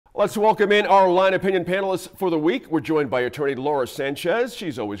Let's welcome in our line opinion panelists for the week. We're joined by attorney Laura Sanchez.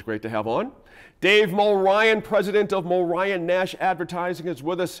 She's always great to have on. Dave Mulryan, president of Mulryan-Nash Advertising, is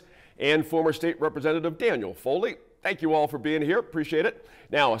with us, and former state representative Daniel Foley. Thank you all for being here. Appreciate it.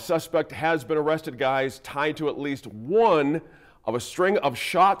 Now, a suspect has been arrested, guys, tied to at least one of a string of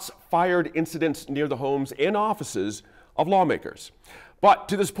shots fired incidents near the homes and offices of lawmakers. But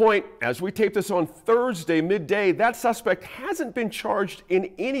to this point, as we tape this on Thursday midday, that suspect hasn't been charged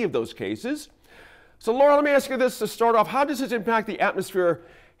in any of those cases. So Laura, let me ask you this to start off. How does this impact the atmosphere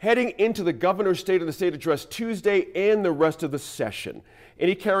heading into the governor's State of the State address Tuesday and the rest of the session?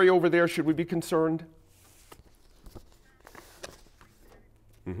 Any carryover there? Should we be concerned?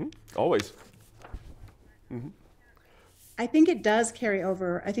 Always. I think it does carry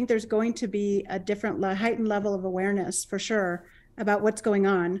over. I think there's going to be a different heightened level of awareness for sure about what's going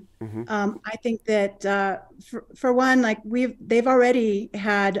on. I think that for one, like they've already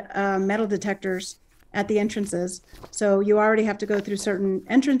had metal detectors at the entrances. So you already have to go through certain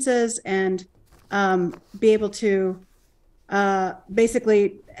entrances and be able to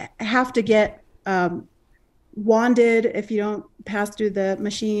basically have to get wanded if you don't pass through the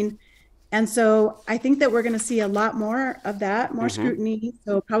machine. And so I think that we're going to see a lot more of that, more scrutiny.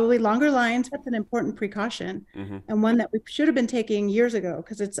 So probably longer lines. That's an important precaution, and one that we should have been taking years ago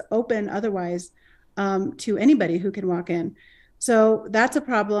because it's open otherwise to anybody who can walk in. So that's a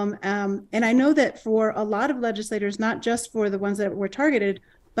problem. And I know that for a lot of legislators, not just for the ones that were targeted,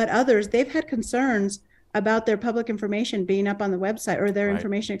 but others, they've had concerns about their public information being up on the website, or their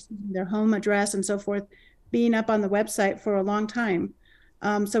information, their home address and so forth, being up on the website for a long time.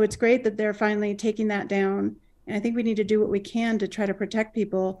 So it's great that they're finally taking that down. And I think we need to do what we can to try to protect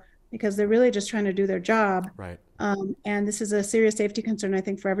people because they're really just trying to do their job. And this is a serious safety concern, I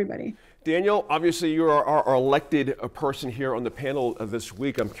think, for everybody. Daniel, obviously you are our elected person here on the panel this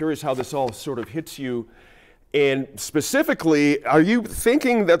week. I'm curious how this all sort of hits you. And specifically, are you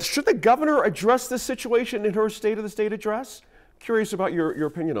thinking that should the governor address this situation in her State of the State address? Curious about your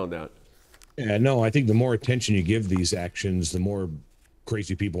opinion on that. Yeah, no, I think the more attention you give these actions, the more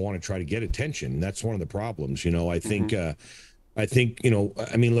crazy people want to try to get attention. That's one of the problems. You know, I think, you know,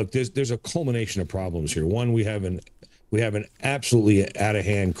 I mean, look, there's a culmination of problems here. One, we have an absolutely out of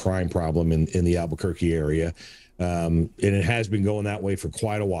hand crime problem in the Albuquerque area. And it has been going that way for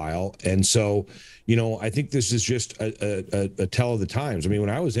quite a while. And so, you know, I think this is just a tell of the times. I mean,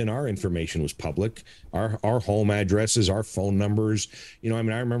 when I was in, our information was public, our home addresses, our phone numbers. You know, I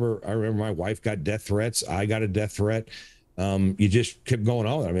mean, I remember my wife got death threats. I got a death threat. You just kept going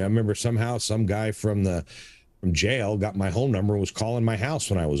on. I mean, I remember somehow some guy from jail got my home number and was calling my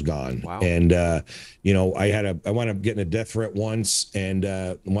house when I was gone. Wow. And, you know, I wound up getting a death threat once and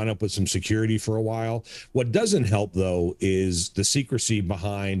wound up with some security for a while. What doesn't help, though, is the secrecy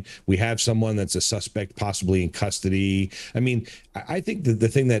behind we have someone that's a suspect possibly in custody. I mean, I think that the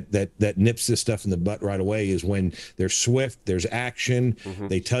thing that nips this stuff in the butt right away is when they're swift, there's action,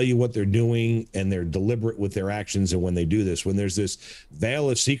 they tell you what they're doing, and they're deliberate with their actions. And when they do this, when there's this veil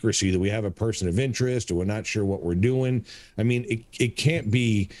of secrecy that we have a person of interest or we're not sure what we're doing, I mean, it can't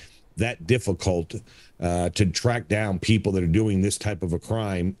be that difficult to track down people that are doing this type of a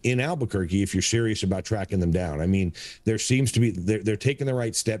crime in Albuquerque if you're serious about tracking them down. I mean, there seems to be, they're taking the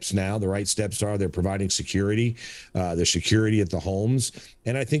right steps now. The right steps are they're providing security, there's security at the homes.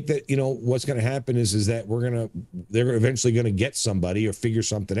 And I think that, you know, what's going to happen is that they're eventually going to get somebody or figure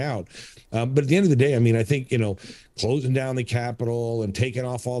something out. But at the end of the day, I mean, I think, you know, closing down the Capitol and taking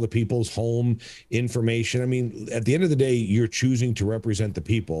off all the people's home information. I mean, at the end of the day, you're choosing to represent the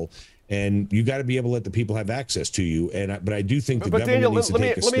people. And you got to be able to let the people have access to you. But I do think the government needs to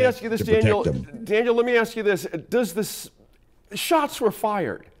take a step to protect them. Let me ask you this, Daniel. Daniel, let me ask you this. Shots were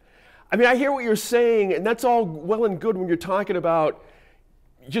fired. I mean, I hear what you're saying, and that's all well and good when you're talking about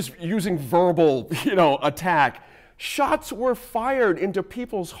just using verbal, you know, attack. Shots were fired into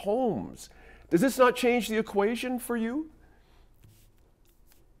people's homes. Does this not change the equation for you?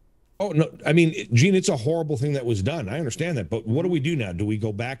 Oh, no, I mean, Gene, it's a horrible thing that was done. I understand that. But what do we do now? Do we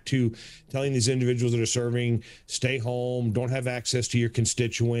go back to telling these individuals that are serving, stay home, don't have access to your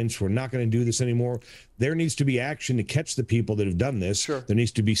constituents, we're not going to do this anymore? There needs to be action to catch the people that have done this. There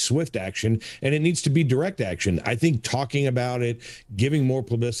needs to be swift action, and it needs to be direct action. I think talking about it, giving more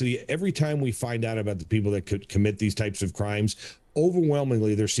publicity, every time we find out about the people that could commit these types of crimes,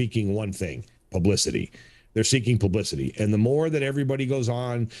 overwhelmingly, they're seeking one thing: publicity. They're seeking publicity. And the more that everybody goes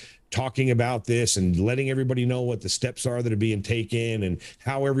on talking about this and letting everybody know what the steps are that are being taken and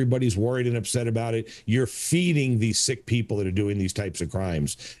how everybody's worried and upset about it, you're feeding these sick people that are doing these types of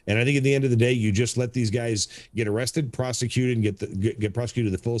crimes. And I think at the end of the day, you just let these guys get arrested, prosecuted, and get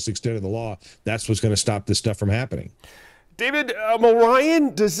prosecuted to the fullest extent of the law. That's what's going to stop this stuff from happening. David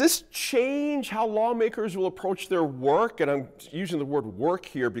Mulryan, does this change how lawmakers will approach their work? And I'm using the word work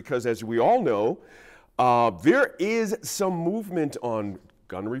here because, as we all know, there is some movement on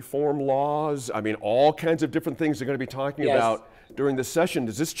gun reform laws. I mean, all kinds of different things they're going to be talking about during the session.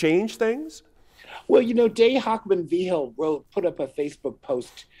 Does this change things? Well, you know, Day Hockman-Vigil put up a Facebook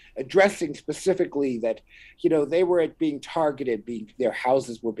post addressing specifically that, you know, they were being targeted, their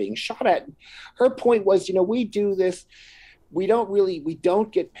houses were being shot at. Her point was, you know, we do this, we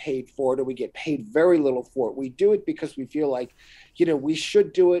don't get paid for it, or we get paid very little for it. We do it because we feel like, you know, we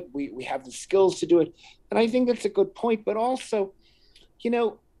should do it. We have the skills to do it. And I think that's a good point. But also, you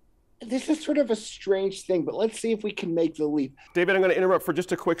know, this is sort of a strange thing, but let's see if we can make the leap. David, I'm going to interrupt for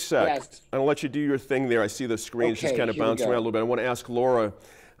just a quick sec. Yes. I'm going to let you do your thing there. I see the screen just kind of bouncing around a little bit. I want to ask Laura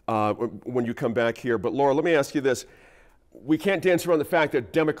when you come back here. But Laura, let me ask you this. We can't dance around the fact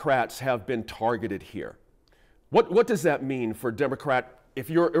that Democrats have been targeted here. What does that mean for Democrat? If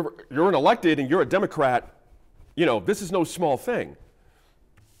you're an elected and you're a Democrat, you know, this is no small thing.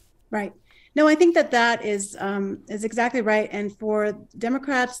 Right. No, I think that is exactly right. And for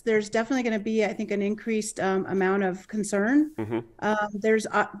Democrats, there's definitely going to be, I think, an increased amount of concern. There's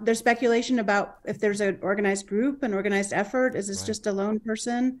speculation about if there's an organized group, an organized effort. Is this just a lone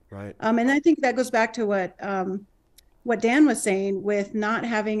person? Right. And I think that goes back to what Dan was saying with not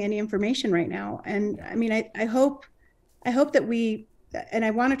having any information right now. And I mean, I hope that and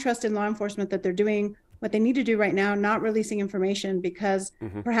I want to trust in law enforcement that they're doing what they need to do right now, not releasing information because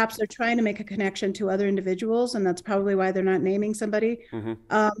perhaps they're trying to make a connection to other individuals, and that's probably why they're not naming somebody.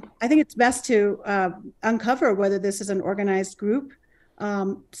 I think it's best to uncover whether this is an organized group,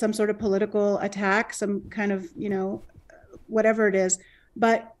 some sort of political attack, some kind of, you know, whatever it is.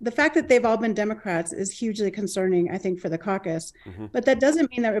 But the fact that they've all been Democrats is hugely concerning, I think, for the caucus. But that doesn't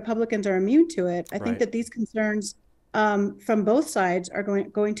mean that Republicans are immune to it. I think that these concerns from both sides are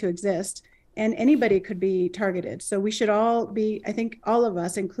going to exist. And anybody could be targeted. So we should all be, I think all of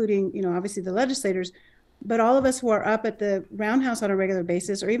us, including, you know, obviously the legislators, but all of us who are up at the Roundhouse on a regular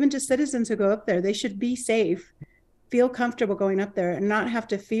basis, or even just citizens who go up there, they should be safe, feel comfortable going up there and not have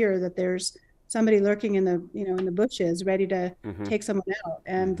to fear that there's somebody lurking in the, you know, in the bushes ready to take someone out.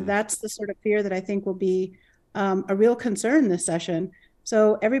 And that's the sort of fear that I think will be a real concern this session.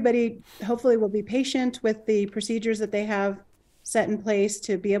 So everybody hopefully will be patient with the procedures that they have set in place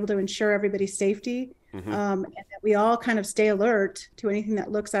to be able to ensure everybody's safety, and that we all kind of stay alert to anything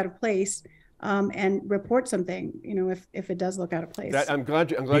that looks out of place, and report something, you know, if it does look out of place. I'm glad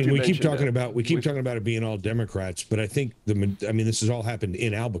you mentioned we keep talking about it being all Democrats, but I think this has all happened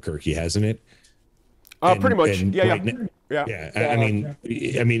in Albuquerque, hasn't it? Pretty much. Yeah. I mean,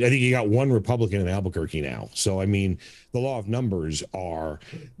 I think you got one Republican in Albuquerque now. So, I mean, the law of numbers are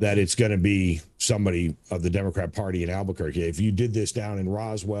that it's going to be somebody of the Democrat Party in Albuquerque. If you did this down in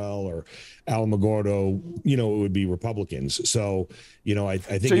Roswell or Alamogordo, you know, it would be Republicans. So, you know, I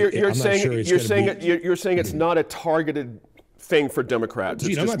think so you're saying it's not a targeted thing for Democrats.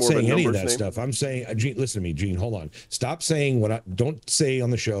 Gene, I'm not saying any of that stuff. I'm saying, Gene, listen to me, Gene, hold on. Stop saying don't say on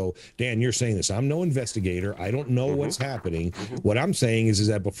the show, Dan, you're saying this. I'm no investigator. I don't know what's happening. What I'm saying is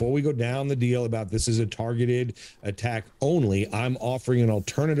that before we go down the deal about this is a targeted attack only, I'm offering an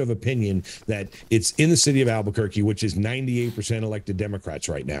alternative opinion that it's in the city of Albuquerque, which is 98% elected Democrats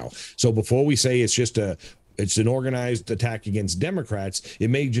right now. So before we say it's an organized attack against Democrats, it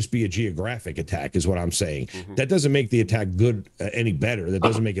may just be a geographic attack is what I'm saying. That doesn't make the attack good any better. That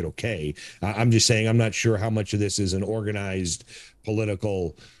doesn't make it okay. I'm just saying I'm not sure how much of this is an organized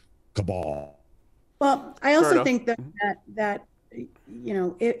political cabal. Well, I also think that you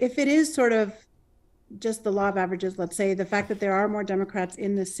know, if it is sort of just the law of averages, let's say, the fact that there are more Democrats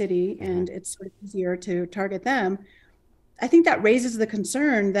in the city and it's sort of easier to target them, I think that raises the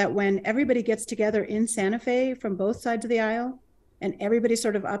concern that when everybody gets together in Santa Fe from both sides of the aisle and everybody's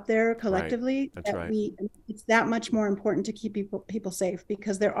sort of up there collectively, it's that much more important to keep people safe,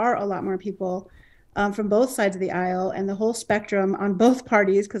 because there are a lot more people from both sides of the aisle and the whole spectrum on both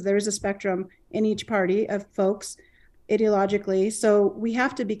parties, because there is a spectrum in each party of folks ideologically. So we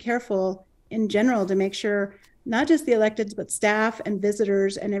have to be careful in general to make sure not just the electeds, but staff and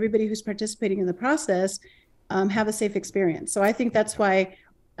visitors and everybody who's participating in the process have a safe experience. So I think that's why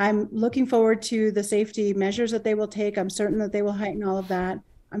I'm looking forward to the safety measures that they will take. I'm certain that they will heighten all of that.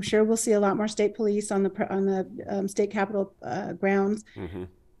 I'm sure we'll see a lot more state police on the state capitol grounds.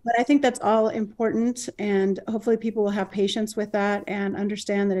 But I think that's all important, and hopefully people will have patience with that and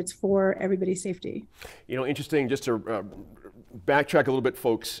understand that it's for everybody's safety. You know, interesting, just to backtrack a little bit,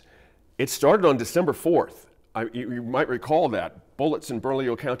 folks, it started on December 4th. You might recall that. Bullets in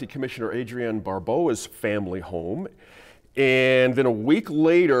Bernalillo County Commissioner Adrienne Barboa's family home. And then a week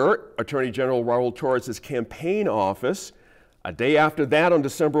later, Attorney General Raul Torres' campaign office. A day after that, on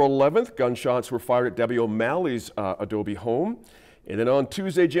December 11th, gunshots were fired at Debbie O'Malley's Adobe home. And then on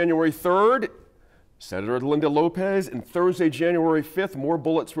Tuesday, January 3rd, Senator Linda Lopez, and Thursday, January 5th, more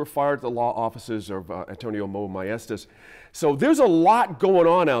bullets were fired at the law offices of Antonio Mo Maestas. So there's a lot going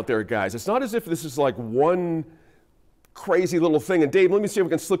on out there, guys. It's not as if this is like one crazy little thing. And Dave, let me see if we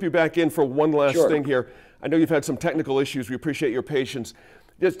can slip you back in for one last thing here. I know you've had some technical issues. We appreciate your patience.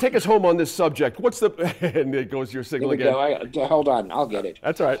 Just take us home on this subject. What's the, and it goes your signal again. Hold on, I'll get it.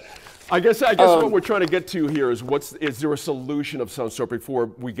 That's all right. I guess what we're trying to get to here is is there a solution of some sort before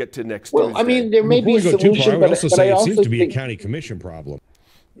we get to next Tuesday? I mean, there may be a solution, but also say it seems to be a county commission problem.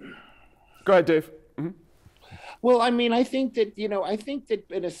 Go ahead, Dave. Well, I mean, I think that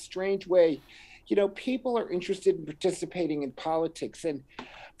in a strange way, people are interested in participating in politics, and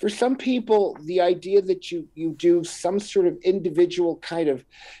for some people, the idea that you do some sort of individual kind of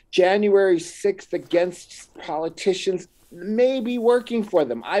January 6th against politicians may be working for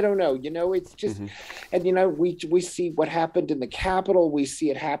them. I don't know. It's just, and we see what happened in the Capitol. We see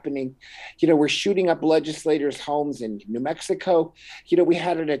it happening. We're shooting up legislators' homes in New Mexico. We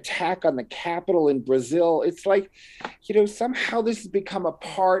had an attack on the Capitol in Brazil. It's like, somehow this has become a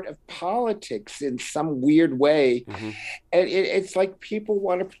part of politics in some weird way. And it's like people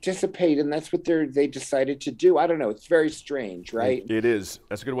want to participate, and that's what they decided to do. I don't know. It's very strange, right? It is.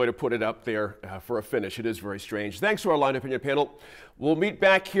 That's a good way to put it up there for a finish. It is very strange. Thanks to our line opinion panel. We'll meet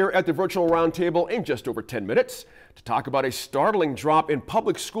back here at the virtual roundtable in just over 10 minutes to talk about a startling drop in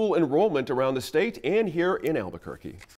public school enrollment around the state and here in Albuquerque.